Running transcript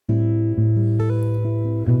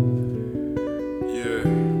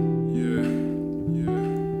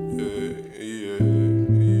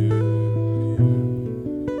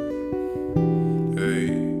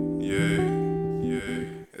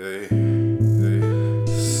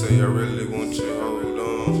say I really want you, hold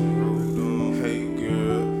on. Hey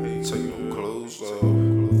girl, take your clothes off. I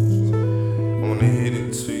wanna hit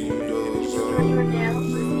it till you doze off.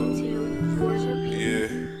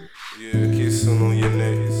 Yeah, kissing on your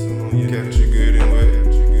neck, got you good and wet,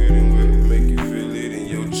 make you feel it in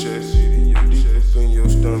your chest, deep up in your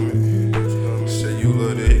stomach. Say you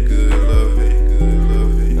love that good love,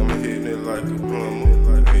 I'm hitting it like a plumber.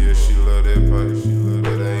 Yeah, she love that pipe,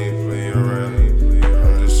 but I ain't playing around.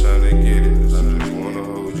 I'm just tryna get it, I just wanna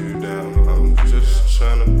hold you down. I'm just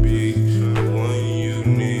tryna be the one you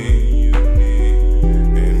need.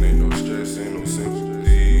 And ain't no stress, ain't no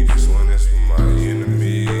sympathy. This one is for my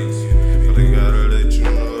enemies. But I gotta let you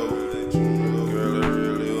know, girl, I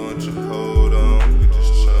really want you, hold on. We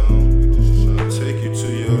just tryna take you to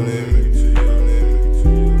your limit.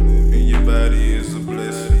 And your body is a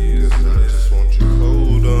blessing. I just want you,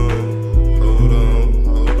 hold on.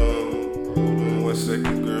 1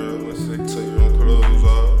 second, girl, 1 second, take your clothes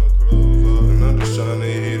off. And I'm just tryna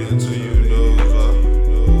hit it till you doze off.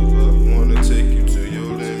 Wanna take you to your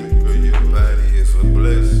limit, girl, your body is a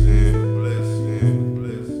blessing.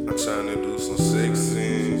 I'm tryna do some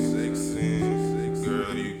sexing.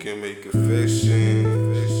 Girl, you can make affection.